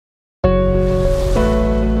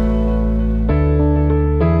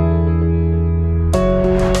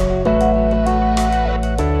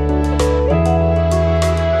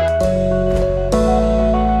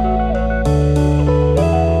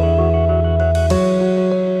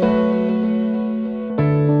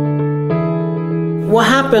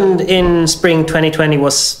happened in spring 2020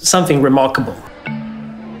 was something remarkable.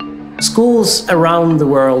 Schools around the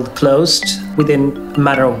world closed within a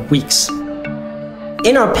matter of weeks.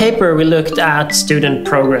 In our paper, we looked at student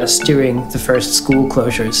progress during the first school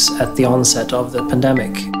closures at the onset of the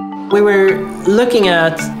pandemic. We were looking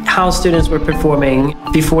at how students were performing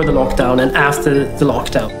before the lockdown and after the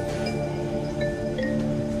lockdown.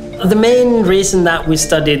 The main reason that we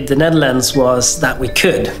studied the Netherlands was that we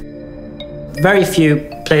could. Very few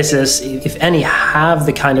places, if any, have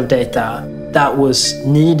the kind of data that was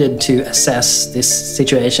needed to assess this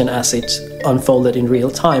situation as it unfolded in real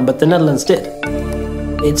time, but the Netherlands did.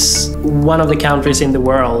 It's one of the countries in the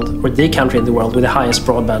world, or the country in the world, with the highest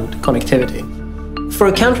broadband connectivity. For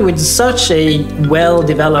a country with such a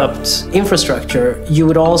well-developed infrastructure, you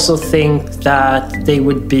would also think that they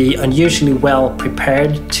would be unusually well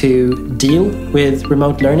prepared to deal with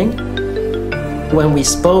remote learning. When we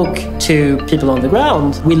spoke to people on the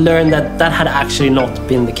ground, we learned that that had actually not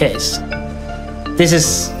been the case. This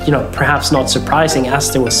is, perhaps not surprising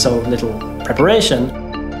as there was so little preparation.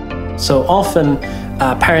 So often,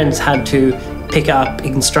 parents had to pick up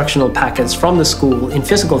instructional packets from the school in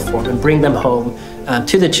physical form and bring them home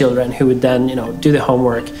to the children, who would then, do the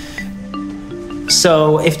homework.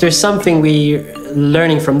 So if there's something we're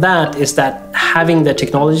learning from that, is that having the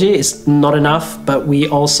technology is not enough, but we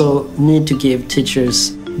also need to give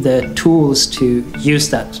teachers the tools to use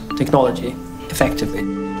that technology effectively.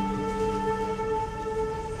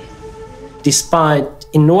 Despite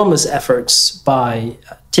enormous efforts by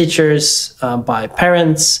teachers, by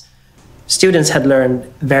parents, students had learned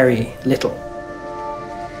very little.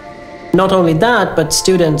 Not only that, but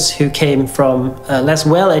students who came from less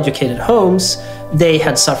well-educated homes, they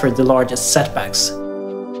had suffered the largest setbacks.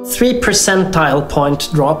 3 percentile point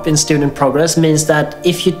drop in student progress means that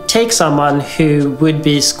if you take someone who would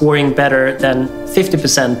be scoring better than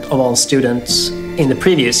 50% of all students in the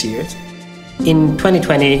previous year, in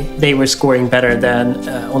 2020, they were scoring better than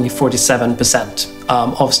only 47%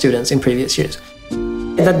 of students in previous years.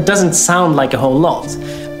 That doesn't sound like a whole lot,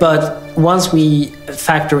 but once we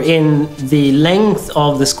factor in the length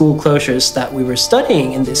of the school closures that we were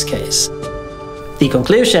studying in this case, the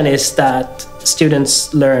conclusion is that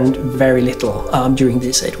students learned very little during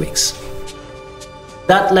these 8 weeks.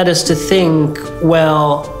 That led us to think,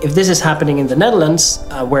 well, if this is happening in the Netherlands,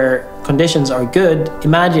 where conditions are good,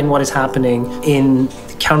 imagine what is happening in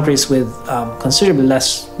countries with considerably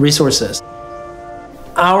less resources.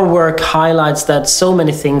 Our work highlights that so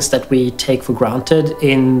many things that we take for granted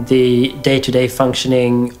in the day-to-day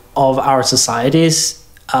functioning of our societies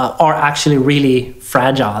are actually really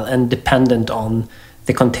fragile and dependent on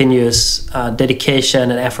the continuous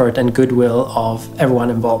dedication and effort and goodwill of everyone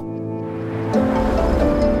involved.